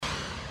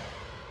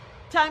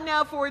Time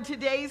now for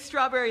today's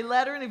Strawberry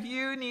Letter. And if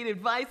you need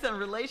advice on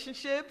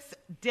relationships,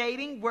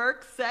 dating,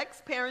 work,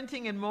 sex,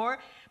 parenting, and more,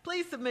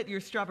 please submit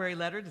your Strawberry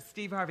Letter to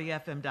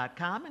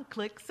steveharveyfm.com and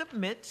click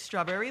Submit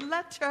Strawberry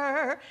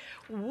Letter.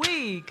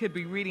 We could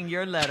be reading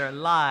your letter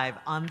live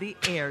on the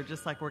air,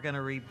 just like we're going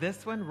to read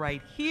this one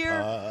right here,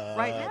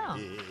 right now.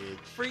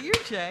 For you,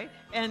 Jay.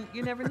 And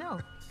you never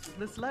know.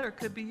 This letter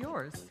could be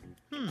yours.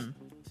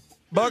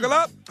 Buckle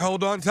up.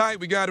 Hold on tight.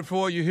 We got it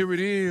for you. Here it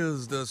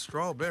is, the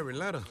Strawberry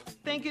Letter.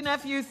 Thank you,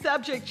 nephew.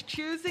 Subject,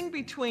 choosing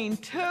between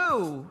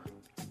two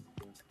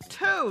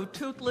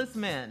toothless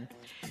men.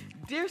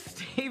 Dear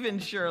Steve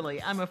and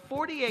Shirley, I'm a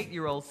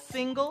 48-year-old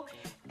single,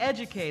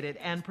 educated,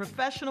 and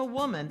professional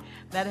woman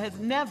that has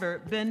never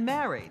been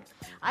married.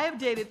 I have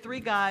dated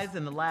 3 guys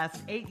in the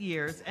last 8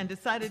 years and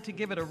decided to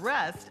give it a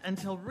rest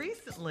until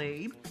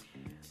recently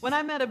when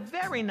I met a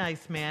very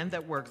nice man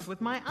that works with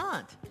my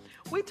aunt.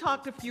 We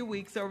talked a few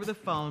weeks over the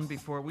phone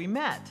before we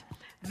met.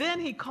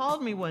 Then he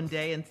called me one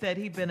day and said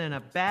he'd been in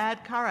a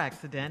bad car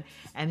accident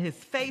and his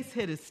face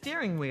hit his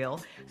steering wheel,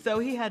 so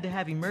he had to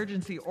have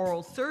emergency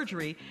oral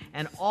surgery,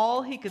 and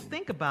all he could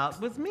think about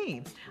was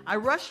me. I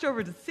rushed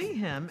over to see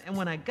him, and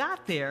when I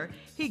got there,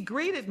 he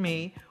greeted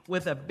me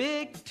with a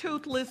big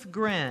toothless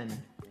grin.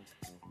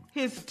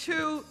 His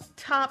 2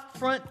 top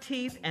front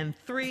teeth and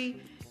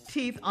 3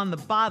 teeth on the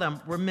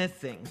bottom were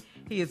missing.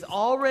 He is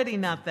already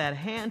not that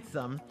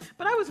handsome,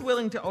 but I was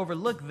willing to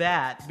overlook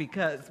that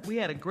because we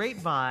had a great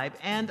vibe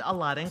and a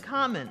lot in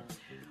common.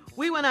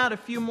 We went out a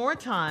few more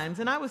times,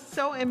 and I was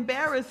so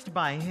embarrassed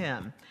by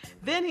him.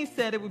 Then he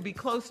said it would be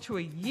close to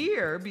a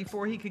year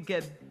before he could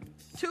get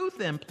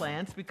tooth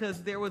implants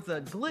because there was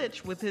a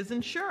glitch with his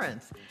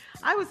insurance.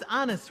 I was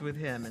honest with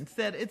him and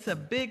said it's a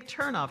big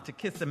turnoff to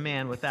kiss a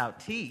man without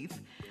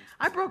teeth.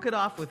 I broke it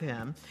off with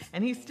him,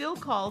 and he still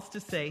calls to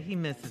say he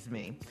misses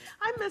me.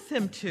 I miss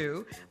him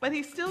too, but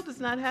he still does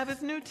not have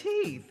his new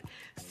teeth.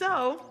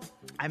 So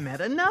I met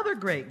another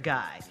great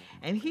guy,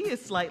 and he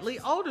is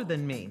slightly older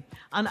than me.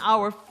 On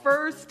our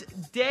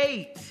first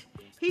date,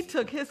 he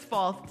took his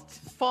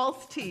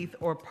false teeth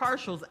or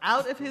partials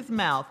out of his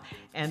mouth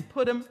and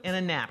put them in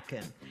a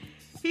napkin.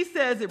 He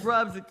says it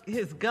rubs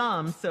his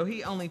gums, so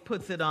he only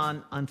puts them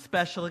in on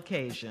special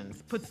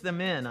occasions.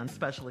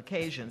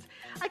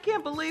 I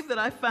can't believe that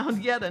I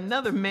found yet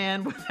another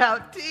man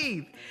without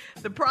teeth.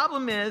 The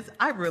problem is,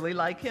 I really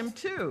like him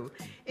too.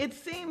 It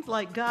seems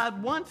like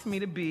God wants me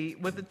to be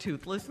with a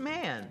toothless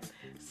man.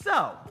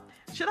 So,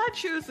 should I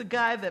choose a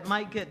guy that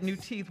might get new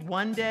teeth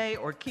one day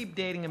or keep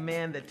dating a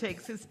man that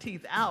takes his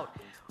teeth out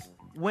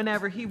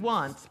whenever he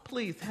wants?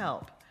 Please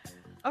help.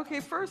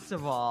 Okay, first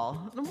of all,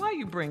 why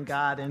you bring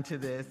God into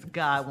this?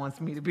 God wants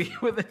me to be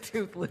with a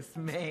toothless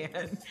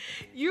man.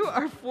 You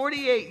are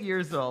 48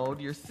 years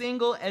old. You're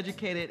single,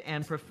 educated,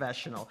 and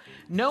professional.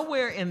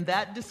 Nowhere in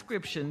that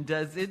description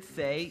does it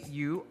say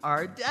you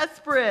are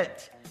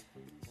desperate.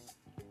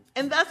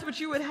 And that's what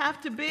you would have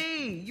to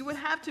be. You would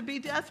have to be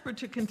desperate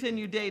to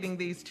continue dating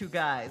these 2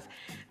 guys.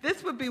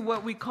 This would be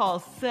what we call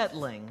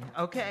settling,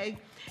 okay?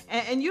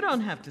 And you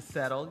don't have to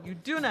settle. You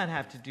do not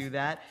have to do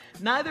that.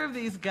 Neither of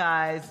these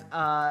guys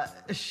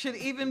should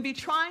even be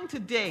trying to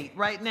date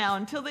right now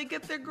until they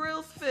get their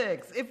grills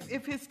fixed.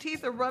 If his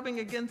teeth are rubbing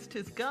against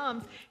his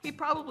gums, he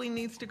probably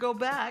needs to go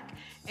back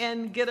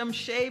and get them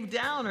shaved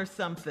down or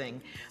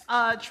something.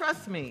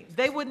 Trust me,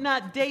 they would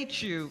not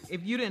date you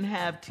if you didn't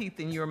have teeth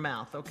in your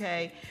mouth,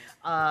 okay?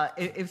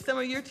 If some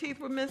of your teeth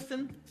were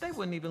missing, they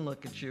wouldn't even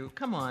look at you.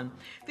 Come on.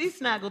 These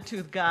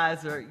snaggletooth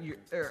guys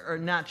are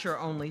not your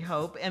only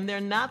hope, and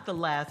they're not the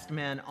last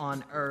men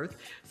on earth.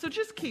 So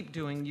just keep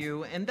doing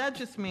you, and that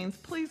just means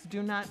please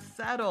do not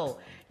settle.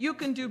 You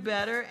can do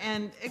better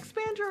and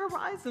expand your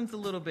horizons a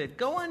little bit.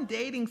 Go on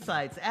dating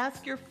sites.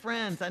 Ask your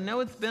friends. I know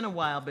it's been a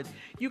while, but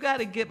you got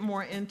to get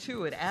more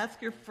into it.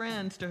 Ask your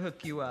friends to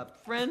hook you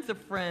up. Friends of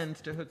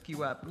friends to hook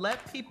you up.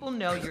 Let people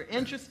know you're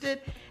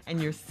interested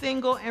and you're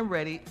single and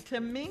ready to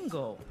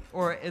mingle.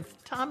 Or as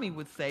Tommy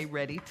would say,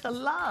 ready to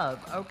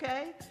love.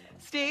 Okay?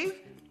 Steve?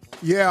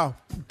 Yeah,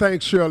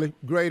 thanks, Shirley.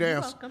 Great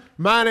answer. Welcome.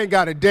 Mine ain't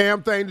got a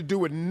damn thing to do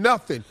with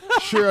nothing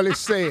Shirley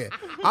said.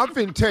 I'm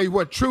finna tell you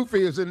what truth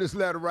is in this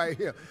letter right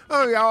here.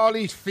 Oh, all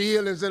these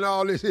feelings and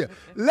all this here.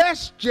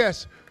 Let's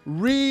just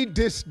read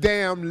this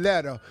damn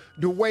letter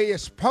the way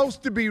it's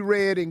supposed to be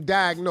read and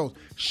diagnosed.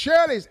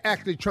 Shirley's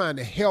actually trying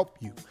to help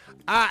you.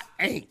 I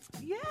ain't.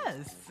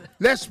 Yes.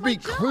 Let's be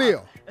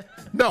clear.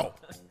 No,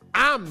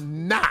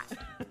 I'm not.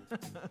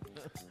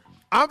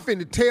 I'm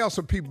finna tell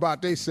some people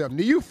about themselves.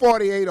 Now, you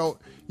 48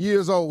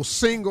 years old,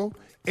 single,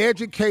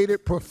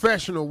 educated,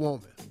 professional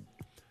woman.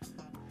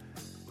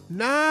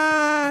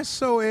 Not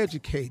so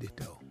educated,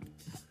 though.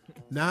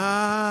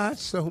 Not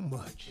so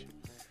much.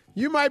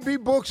 You might be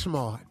book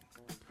smart,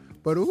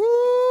 but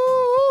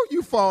ooh,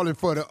 you falling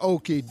for the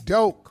okie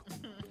doke.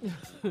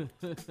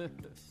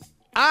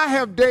 I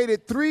have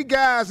dated 3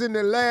 guys in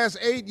the last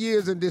 8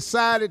 years and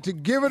decided to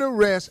give it a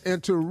rest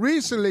until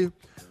recently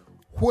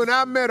when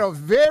I met a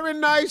very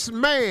nice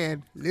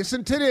man,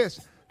 listen to this,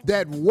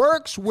 that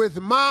works with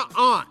my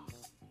aunt.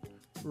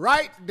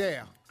 Right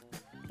there.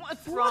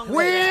 What's wrong with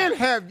When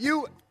have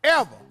you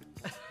ever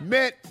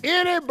met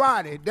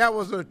anybody that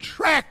was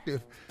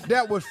attractive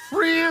that was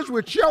friends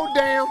with your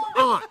damn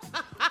aunt?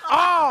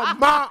 All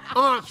my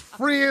aunt's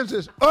friends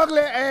is ugly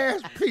ass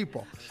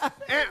people.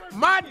 And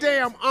my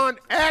damn Aunt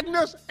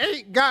Agnes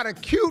ain't got a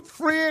cute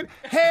friend.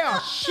 Hell,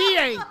 she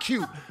ain't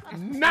cute.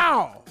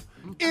 No,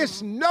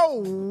 it's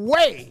no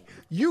way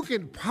you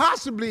can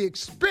possibly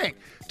expect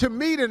to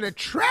meet an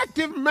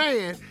attractive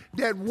man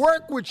that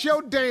work with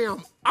your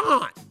damn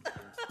aunt.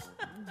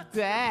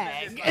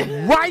 Dang.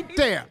 Right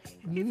there.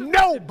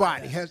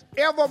 Nobody has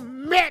ever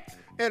met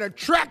an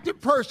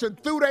attractive person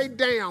through their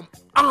damn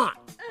aunt.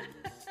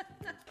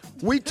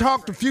 We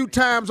talked a few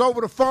times over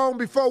the phone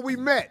before we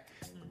met.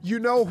 You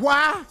know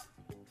why?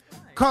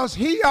 Because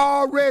he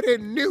already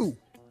knew.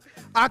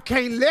 I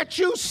can't let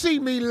you see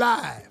me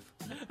live.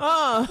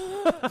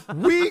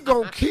 We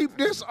gonna keep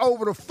this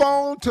over the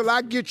phone till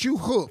I get you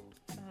hooked.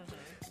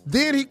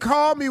 Then he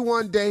called me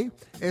one day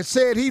and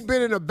said he'd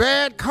been in a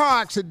bad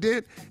car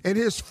accident and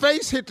his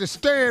face hit the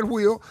steering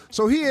wheel,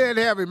 so he had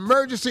to have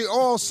emergency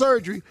oil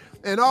surgery,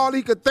 and all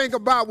he could think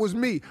about was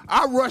me.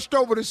 I rushed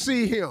over to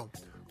see him.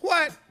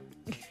 What?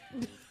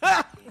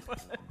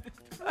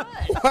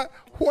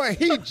 What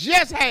he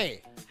just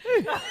had.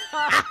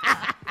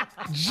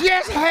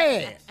 Just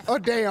had a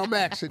damn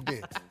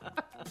accident.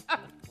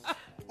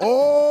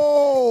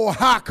 Oh,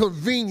 how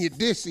convenient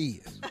this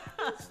is.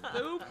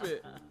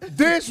 Stupid.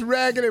 This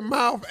raggedy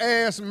mouth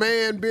ass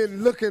man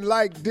been looking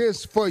like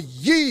this for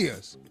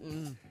years.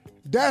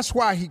 That's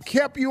why he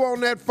kept you on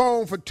that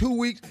phone for 2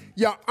 weeks.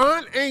 Your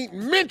aunt ain't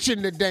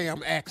mentioned the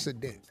damn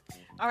accident.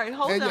 All right,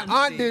 hold And on, your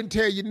aunt Steve. didn't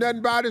tell you nothing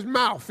about his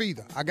mouth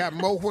either. I got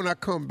more when I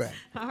come back.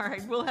 All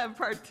right, we'll have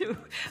part 2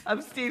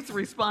 of Steve's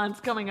response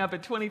coming up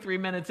at 23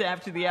 minutes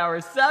after the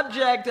hour.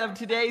 Subject of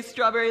today's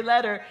Strawberry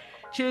Letter,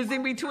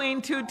 choosing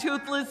between two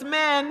toothless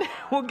men.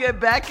 We'll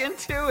get back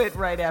into it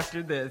right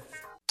after this.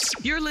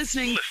 You're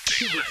listening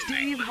to the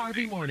Steve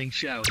Harvey Morning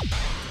Show.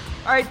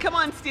 All right, come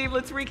on, Steve.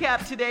 Let's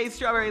recap today's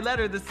Strawberry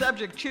Letter. The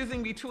subject,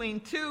 choosing between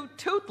two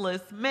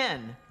toothless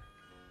men.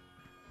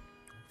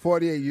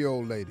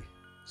 48-year-old lady,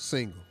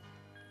 single.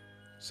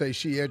 Say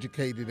she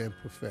educated and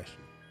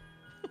professional.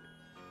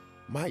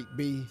 Might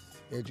be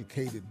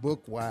educated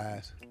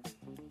book-wise,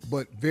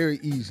 but very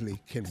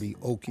easily can be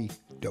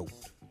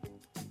okey-doked.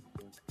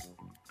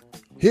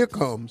 Here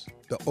comes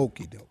the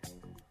okey-doke.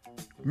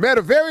 Met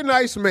a very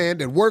nice man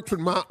that worked with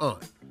my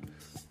aunt.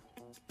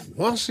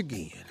 Once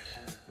again,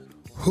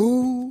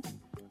 who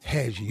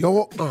has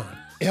your aunt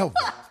ever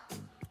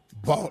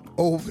brought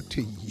over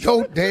to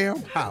your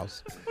damn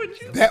house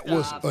that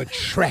was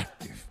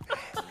attractive?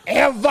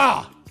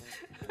 Ever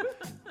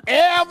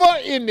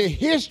in the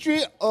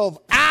history of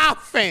our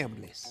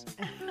families.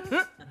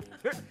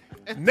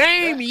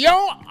 Name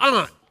your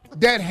aunt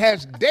that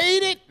has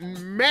dated,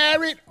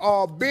 married,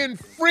 or been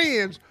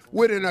friends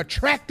with an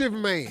attractive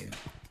man.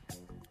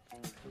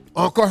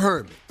 Uncle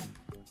Herman,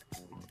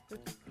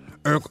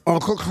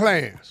 Uncle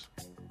Clarence,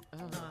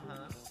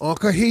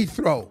 Uncle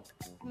Heathrow,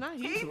 Not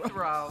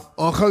Heathrow.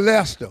 Uncle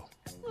Lester.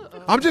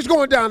 I'm just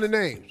going down the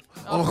names.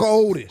 Uncle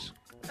Otis.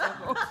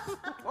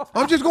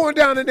 I'm just going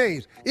down the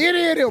names.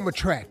 Any of them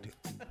attractive?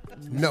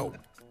 No.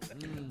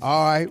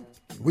 All right.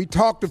 We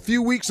talked a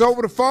few weeks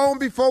over the phone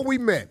before we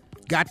met.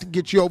 Got to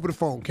get you over the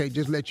phone, can't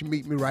just let you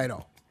meet me right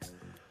off.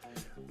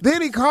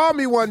 Then he called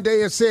me one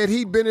day and said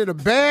he'd been in a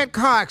bad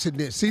car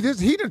accident. See, this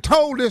he done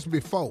told this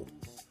before.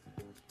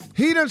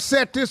 He done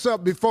set this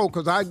up before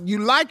because you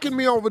liking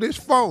me over this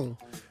phone.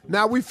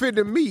 Now we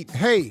finna meet.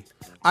 Hey,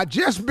 I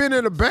just been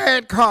in a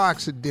bad car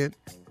accident.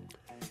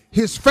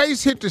 His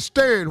face hit the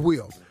steering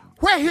wheel.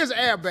 Where his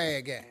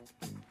airbag at?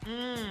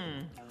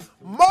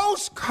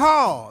 Most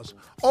cars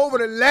over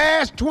the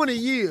last 20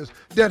 years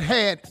that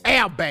had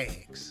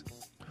airbags.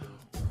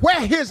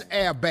 Where his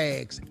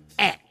airbags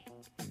at?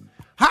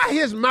 How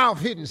his mouth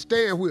hitting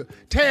steering wheel,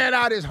 tearing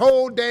out his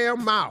whole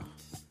damn mouth.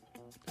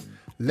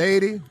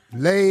 Lady,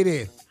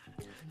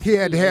 he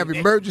had to have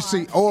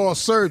emergency oral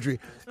surgery,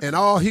 and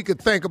all he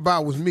could think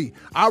about was me.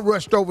 I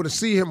rushed over to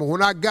see him, and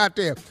when I got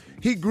there,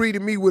 he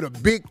greeted me with a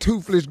big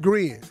toothless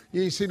grin.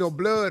 You ain't see no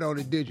blood on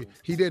it, did you?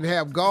 He didn't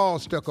have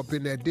gauze stuck up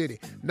in there, did he?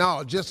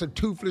 No, just a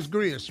toothless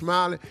grin,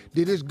 smiling.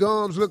 Did his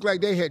gums look like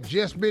they had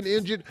just been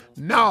injured?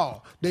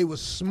 No, they were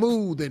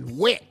smooth and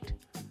wet.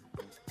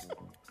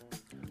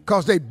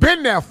 Because they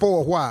been there for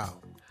a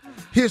while.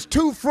 His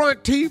 2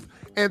 front teeth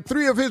and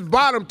 3 of his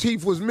bottom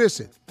teeth was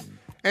missing.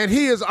 And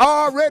he is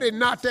already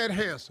not that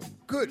handsome.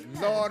 Good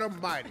Lord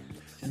Almighty.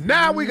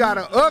 Now we got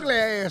an ugly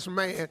ass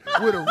man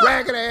with a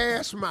ragged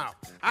ass mouth.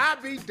 I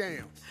be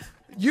damned.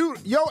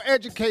 Your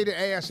educated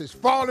ass is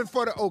falling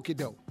for the okie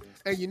doke.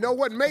 And you know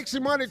what makes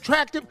him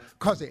unattractive?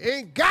 Because he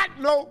ain't got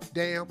no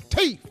damn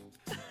teeth.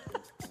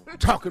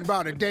 Talking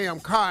about a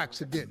damn car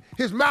accident.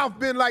 His mouth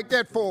been like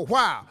that for a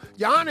while.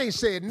 Your aunt ain't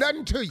said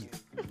nothing to you.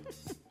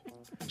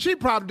 She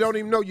probably don't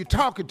even know you're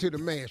talking to the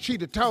man.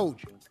 She'd have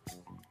told you.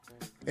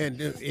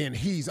 And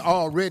he's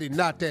already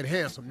not that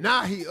handsome.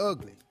 Now he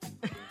ugly.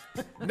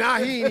 Now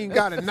he ain't even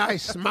got a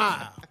nice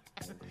smile.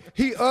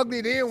 He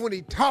ugly then when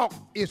he talk,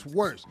 it's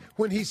worse.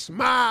 When he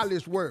smile,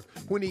 it's worse.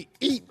 When he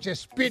eat,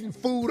 just spitting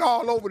food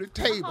all over the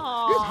table.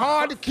 It's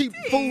hard to keep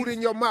food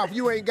in your mouth.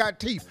 You ain't got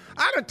teeth.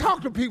 I done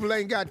talked to people that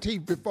ain't got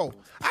teeth before.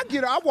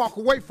 I walk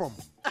away from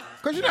them.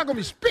 Because you're not going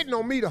to be spitting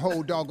on me the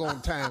whole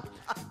doggone time.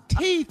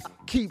 Teeth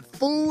keep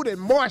food and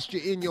moisture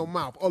in your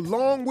mouth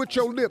along with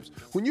your lips.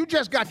 When you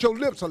just got your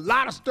lips, a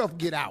lot of stuff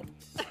get out.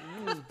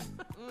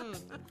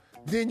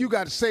 Then you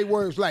got to say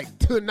words like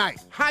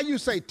tonight. How you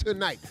say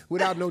tonight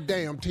without no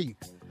damn teeth?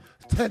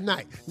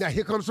 Tonight. Now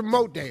here comes some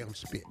more damn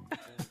spit.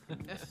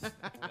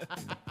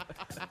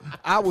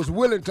 I was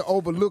willing to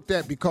overlook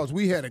that because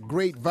we had a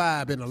great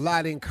vibe and a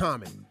lot in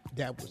common.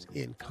 That was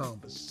in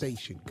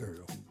conversation,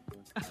 girl.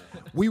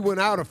 We went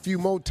out a few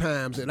more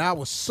times, and I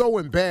was so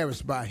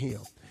embarrassed by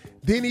him.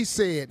 Then he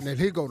said, now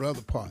here go the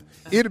other part,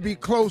 it'll be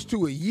close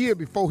to a year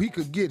before he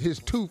could get his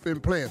tooth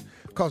implanted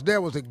because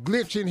there was a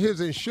glitch in his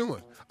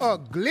insurance. A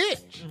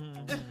glitch?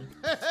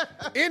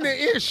 In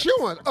the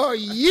insurance? A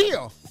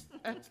year?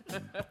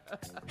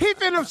 He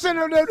finna send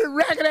him to the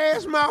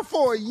ragged-ass mouth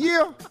for a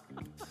year?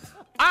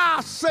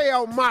 I'll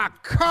sell my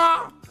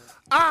car.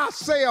 I'll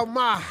sell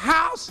my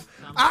house.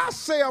 I'll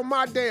sell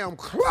my damn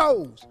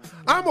clothes.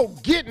 I'm gonna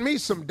get me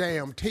some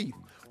damn teeth.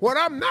 What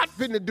I'm not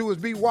finna do is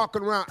be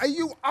walking around. And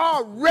you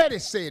already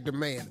said the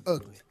man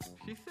ugly.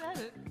 She said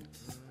it.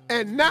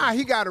 And now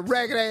he got a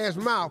ragged-ass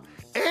mouth,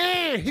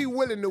 and he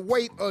willing to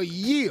wait a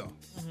year.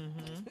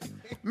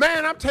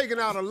 Man, I'm taking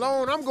out a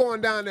loan. I'm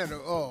going down there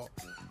to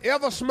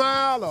Ever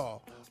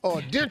Smile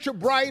or Denture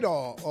Bright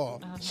or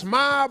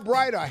Smile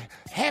Bright or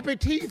Happy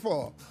Teeth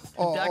or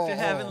Dr.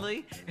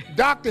 Heavenly.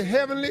 Dr.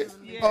 Heavenly,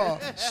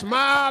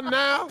 Smile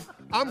Now.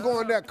 I'm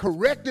going there,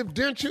 Corrective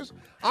Dentures.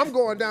 I'm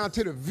going down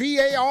to the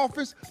VA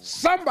office.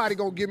 Somebody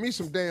gonna give me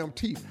some damn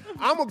teeth.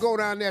 I'm gonna go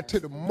down there to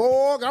the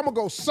morgue. I'm gonna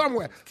go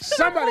somewhere.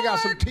 Somebody got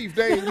some teeth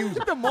they ain't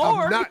using. The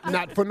morgue.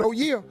 Not for no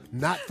year.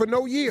 Not for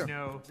no year.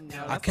 No.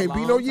 I can't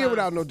be no year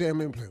without no damn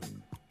implant.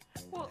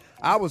 Well,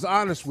 I was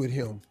honest with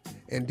him,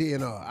 and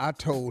then I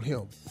told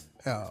him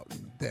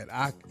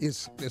that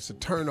it's a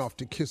turnoff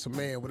to kiss a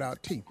man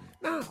without teeth.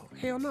 No,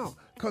 hell no,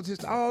 because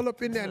it's all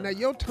up in there. Now,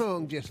 your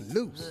tongue just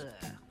loose.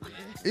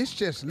 It's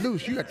just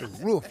loose. You at the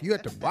roof. You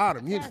at the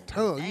bottom. You at the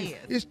tongue.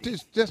 It's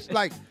just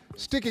like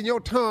sticking your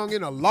tongue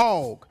in a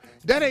log.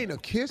 That ain't a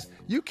kiss.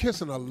 You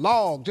kissing a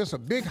log, just a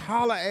big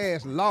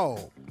holler-ass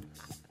log.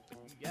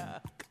 yeah.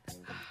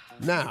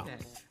 Now,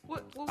 Okay.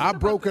 What I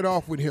broke it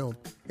off with him,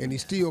 and he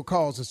still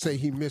calls to say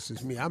he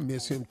misses me. I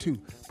miss him too,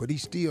 but he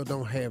still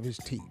don't have his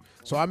teeth.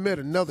 So I met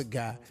another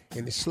guy,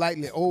 and he's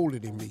slightly older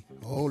than me.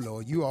 Oh,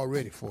 Lord, you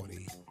already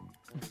 40.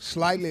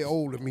 Slightly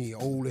older than me,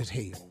 old as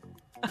hell.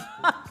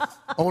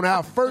 On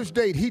our first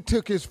date, he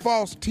took his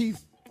false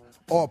teeth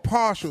or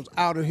partials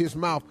out of his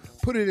mouth,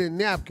 put it in a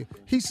napkin.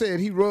 He said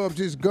he rubs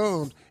his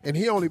gums, and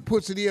he only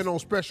puts it in on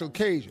special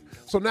occasion.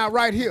 So now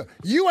right here,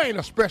 you ain't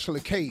a special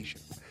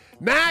occasion.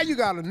 Now you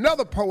got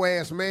another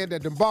po-ass man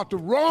that done bought the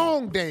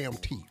wrong damn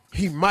teeth.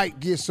 He might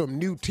get some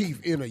new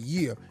teeth in a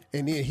year,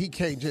 and then he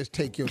can't just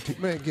take your teeth.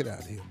 Man, get out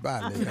of here.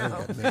 Bye, nigga. I ain't got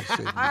nothing to say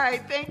to you. All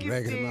right, thank you,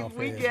 Ragged Steve. mouth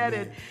We ass get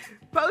man. it.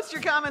 Post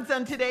your comments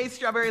on today's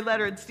Strawberry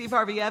Letter at Steve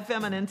Harvey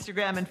FM on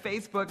Instagram and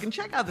Facebook, and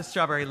check out the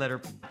Strawberry Letter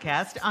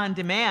podcast on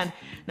demand.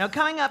 Now,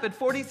 coming up at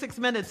 46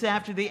 minutes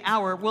after the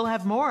hour, we'll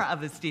have more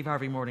of the Steve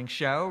Harvey Morning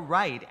Show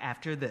right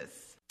after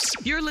this.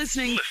 You're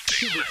listening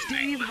to the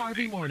Steve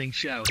Harvey Morning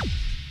Show.